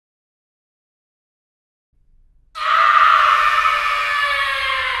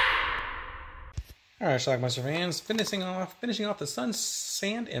All right, Schlockmeister fans, finishing off the Sun,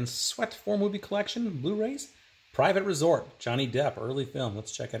 Sand, and Sweat 4-movie collection, Blu-rays, Private Resort, Johnny Depp, early film.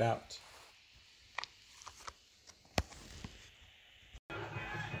 Let's check it out.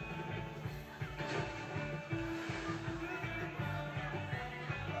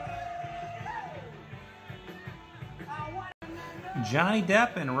 Johnny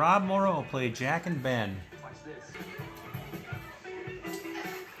Depp and Rob Morrow play Jack and Ben.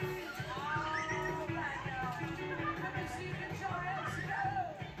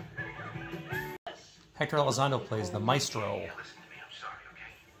 Hector Elizondo plays the Maestro.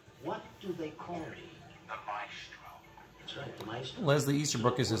 What do they call me? The Maestro. That's right, the Maestro. Leslie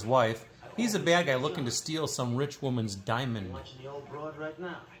Easterbrook is his wife. He's a bad guy looking to steal some rich woman's diamond. Watching the old broad right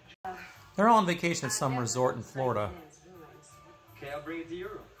now. They're all on vacation at some resort in Florida. Okay, I'll bring it to your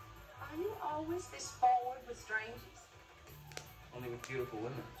room. Are you always this forward with strangers? Only with beautiful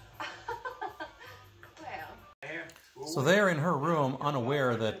women. Well. So they're in her room,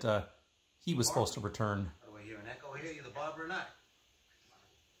 unaware that he was supposed to return. Do I hear an echo here? You the barber or not?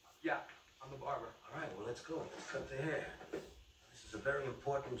 Yeah, I'm the barber. All right, well, let's go. Let's cut the hair. This is a very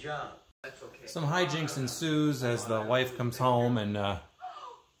important job. That's okay. Some hijinks ensues as the wife comes home and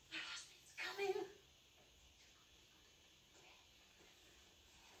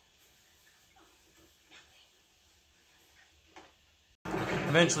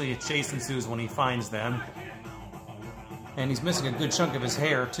eventually a chase ensues when he finds them. And he's missing a good chunk of his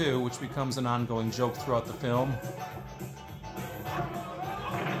hair too, which becomes an ongoing joke throughout the film.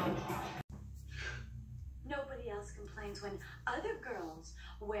 Nobody else complains when other girls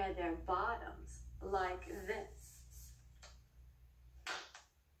wear their bottoms like this.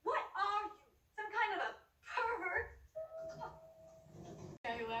 What are you? Some kind of a pervert?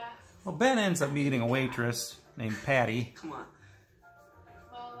 Yeah, you laugh. Well, Ben ends up meeting a waitress named Patty. Come on.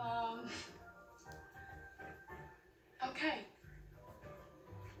 Well, okay.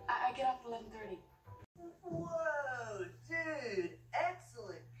 I get off at 11:30. Whoa, dude,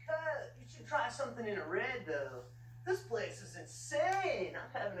 excellent cut. You should try something in a red, though. This place is insane.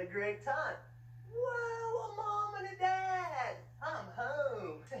 I'm having a great time. Whoa, a mom and a dad. I'm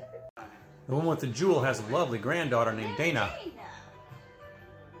home. The woman with the jewel has a lovely granddaughter named Dana.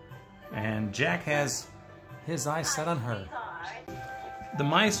 And Jack has his eyes set on her. The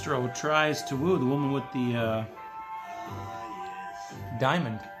Maestro tries to woo the woman with the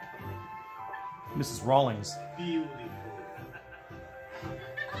diamond, Mrs. Rawlings. Beautiful.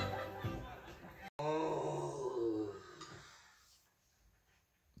 Oh.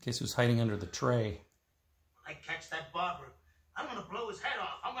 Guess who's hiding under the tray? I catch that barber. I'm gonna blow his head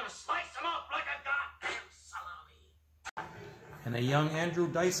off. I'm gonna slice him up like a goddamn salami. And a young Andrew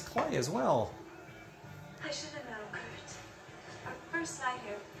Dice Clay as well. I should have known, Kurt. Our first night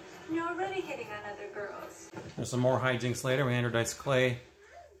here, you're already hitting on other girls. There's some more hijinks later when Andrew Dice Clay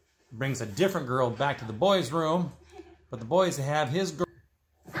brings a different girl back to the boys' room, but the boys have his girl.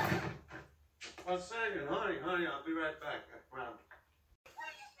 1 second, honey, I'll be right back. I promise.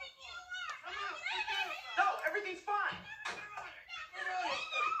 No, everything's fine.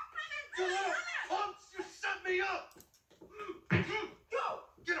 Punks, you set me up. Go.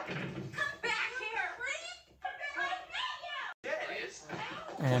 Get him. Come back here! Yeah, it is.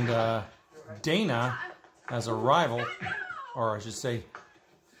 And Dana has a rival, or I should say,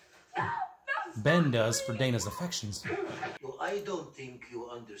 Ben does for Dana's affections. Well, I don't think you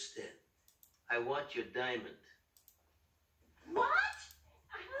understand. I want your diamond. What?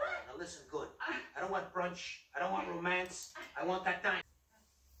 Now listen good. I don't want brunch. I don't want romance. I want that diamond.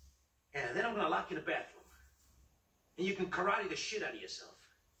 And then I'm gonna lock you in the bathroom. And you can karate the shit out of yourself.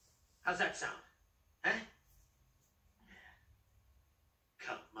 How's that sound? Huh?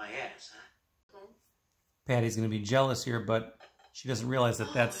 Cut my ass, huh? Patty's going to be jealous here, but she doesn't realize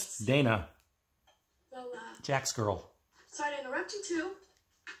that that's Dana, Well, Jack's girl. sorry to interrupt you two.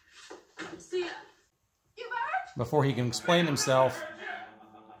 See ya. You Bert? Before he can explain himself,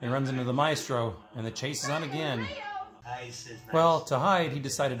 he runs into the Maestro, and the chase is on again. Ice is nice. Well, to hide, he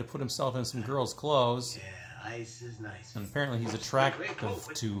decided to put himself in some girl's clothes, Yeah, ice is nice. and apparently he's attractive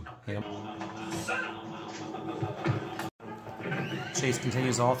to him. Chase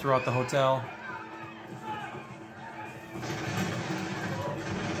continues all throughout the hotel.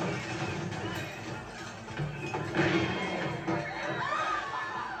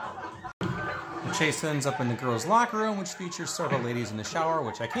 The chase ends up in the girls' locker room, which features several ladies in the shower,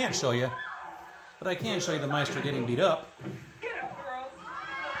 which I can't show you, but I can show you the Maestro getting beat up. Get up, girls.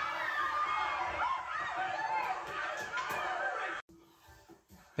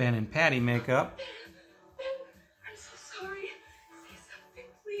 Ben and Patty make up. Ben, I'm so sorry. Say something,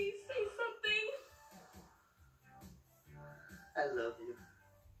 please. Say something.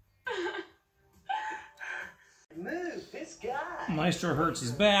 Maestro hurts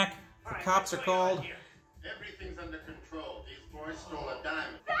his back. The cops are called. Everything's under control. These boys stole a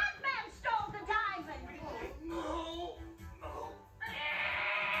diamond. That man stole the diamond! No.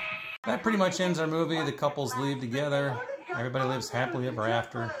 That pretty much ends our movie. The couples leave together. Everybody lives happily ever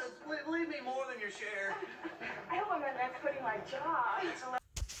after. Leave me more than your share. I hope I'm not quitting my job.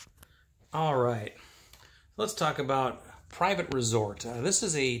 All right. Let's talk about Private Resort. This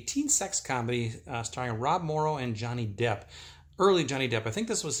is a teen sex comedy starring Rob Morrow and Johnny Depp. Early Johnny Depp. I think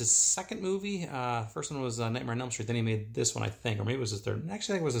this was his second movie. First one was Nightmare on Elm Street. Then he made this one, I think. Or maybe it was his third.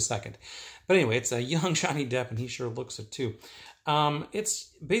 Actually, I think it was his second. But anyway, it's a young Johnny Depp, and he sure looks it too. It's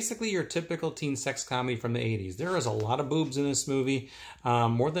basically your typical teen sex comedy from the 80s. There is a lot of boobs in this movie.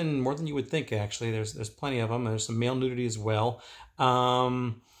 More than you would think, actually. There's plenty of them. There's some male nudity as well.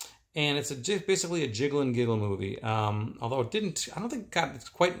 And it's basically a jiggle and giggle movie. Although I don't think it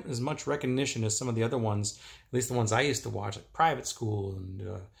got quite as much recognition as some of the other ones, at least the ones I used to watch, like Private School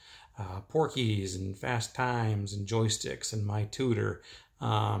and Porky's and Fast Times and Joysticks and My Tutor.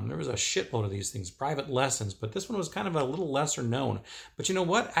 There was a shitload of these things, Private Lessons, but this one was kind of a little lesser known. But you know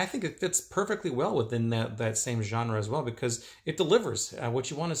what? I think it fits perfectly well within that same genre as well, because it delivers.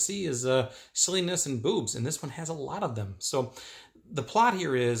 What you want to see is silliness and boobs, and this one has a lot of them. So the plot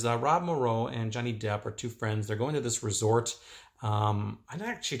here is Rob Morrow and Johnny Depp are two friends. They're going to this resort. I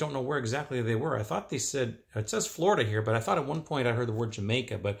actually don't know where exactly they were. I thought they said, it says Florida here, but I thought at one point I heard the word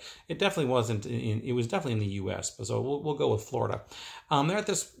Jamaica, but it definitely wasn't. It was definitely in the U.S., so we'll go with Florida. They're at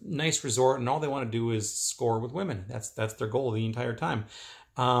this nice resort, and all they want to do is score with women. That's their goal the entire time.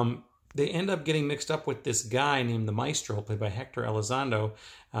 They end up getting mixed up with this guy named the Maestro, played by Hector Elizondo.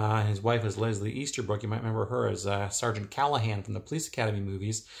 His wife is Leslie Easterbrook. You might remember her as Sergeant Callahan from the Police Academy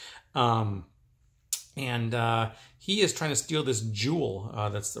movies. And he is trying to steal this jewel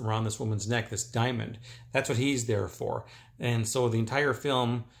that's around this woman's neck, this diamond. That's what he's there for. And so the entire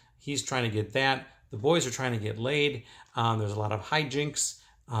film, he's trying to get that. The boys are trying to get laid. There's a lot of hijinks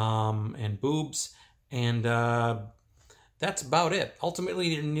and boobs. And that's about it.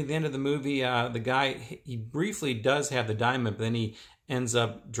 Ultimately, near the end of the movie, the guy, he briefly does have the diamond, but then he ends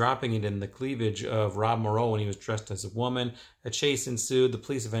up dropping it in the cleavage of Rob Morrow when he was dressed as a woman. A chase ensued. The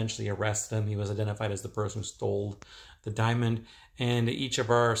police eventually arrested him. He was identified as the person who stole the diamond. And each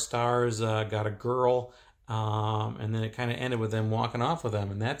of our stars got a girl. And then it kind of ended with them walking off with them.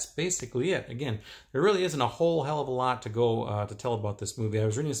 And that's basically it. Again, there really isn't a whole hell of a lot to go to tell about this movie. I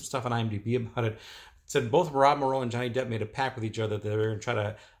was reading some stuff on IMDb about it. It said both Rob Morrow and Johnny Depp made a pact with each other that they were going to try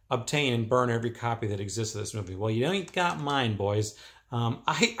to obtain and burn every copy that exists of this movie. Well, you ain't got mine, boys.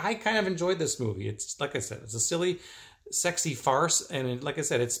 I kind of enjoyed this movie. It's, like I said, it's a silly, sexy farce. And like I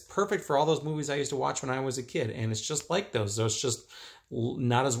said, it's perfect for all those movies I used to watch when I was a kid. And it's just like those. So it's just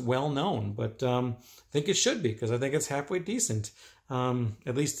not as well known. But I think it should be, because I think it's halfway decent,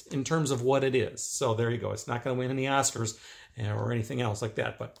 at least in terms of what it is. So there you go. It's not going to win any Oscars or anything else like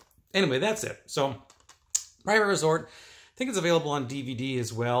that. But anyway, that's it. So Private Resort, I think it's available on DVD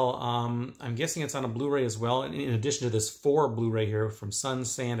as well. I'm guessing it's on a Blu-ray as well, in addition to this 4 Blu-ray here from Sun,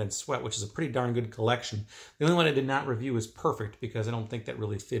 Sand, and Sweat, which is a pretty darn good collection. The only one I did not review is Perfect, because I don't think that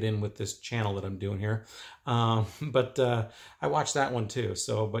really fit in with this channel that I'm doing here. But I watched that one too.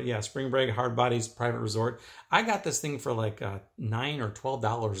 So, but yeah, Spring Break, Hard Bodies, Private Resort. I got this thing for like $9 or $12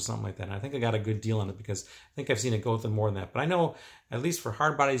 or something like that. And I think I got a good deal on it, because I think I've seen it go for more than that. But I know, at least for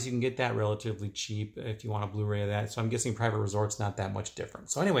Hard Bodies, you can get that relatively cheap if you want a Blu-ray of that. So I'm guessing Private Resort's not that much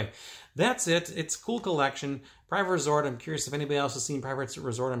different. So anyway, that's it. It's a cool collection. Private Resort, I'm curious if anybody else has seen Private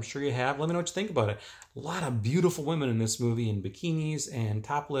Resort. I'm sure you have. Let me know what you think about it. A lot of beautiful women in this movie, in bikinis and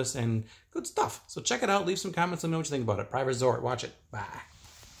topless and good stuff. So check it out. Leave some comments. Let me know what you think about it. Private Resort. Watch it. Bye.